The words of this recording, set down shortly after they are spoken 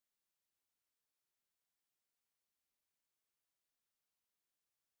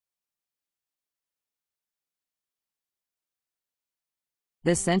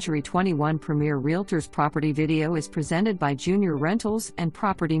This Century 21 Premier Realtors property video is presented by Junior Rentals and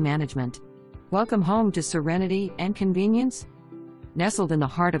Property Management. Welcome home to serenity and convenience. Nestled in the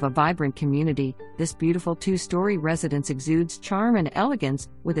heart of a vibrant community, this beautiful two-story residence exudes charm and elegance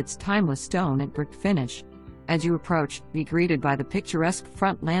with its timeless stone and brick finish. As you approach, be greeted by the picturesque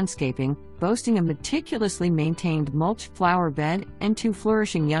front landscaping, boasting a meticulously maintained mulched flower bed and two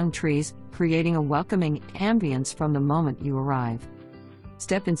flourishing young trees, creating a welcoming ambience from the moment you arrive.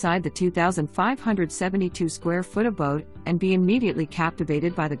 Step inside the 2,572 square foot abode and be immediately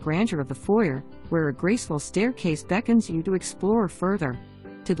captivated by the grandeur of the foyer, where a graceful staircase beckons you to explore further.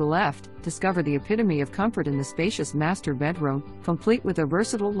 To the left, discover the epitome of comfort in the spacious master bedroom, complete with a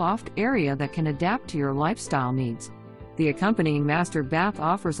versatile loft area that can adapt to your lifestyle needs. The accompanying master bath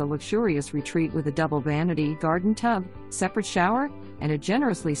offers a luxurious retreat with a double vanity garden tub, separate shower, and a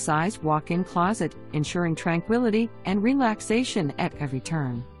generously sized walk-in closet, ensuring tranquility and relaxation at every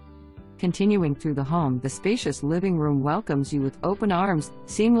turn. Continuing through the home, the spacious living room welcomes you with open arms,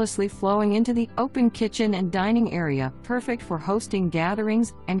 seamlessly flowing into the open kitchen and dining area, perfect for hosting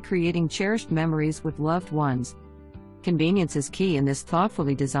gatherings and creating cherished memories with loved ones. Convenience is key in this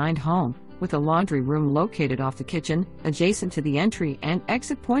thoughtfully designed home, with a laundry room located off the kitchen, adjacent to the entry and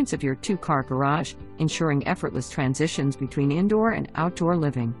exit points of your two-car garage, ensuring effortless transitions between indoor and outdoor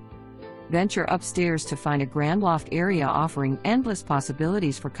living. Venture upstairs to find a grand loft area offering endless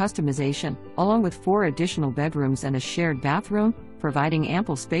possibilities for customization, along with 4 additional bedrooms and a shared bathroom, providing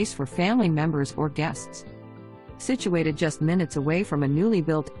ample space for family members or guests. Situated just minutes away from a newly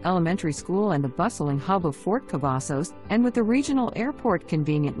built elementary school and the bustling hub of Fort Cavazos, and with the regional airport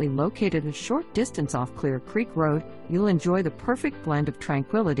conveniently located a short distance off Clear Creek Road, you'll enjoy the perfect blend of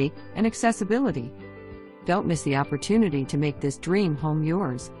tranquility and accessibility. Don't miss the opportunity to make this dream home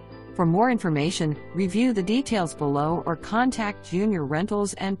yours. For more information, review the details below or contact Junior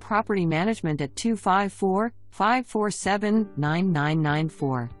Rentals and Property Management at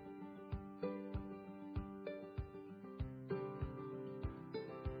 254-547-9994.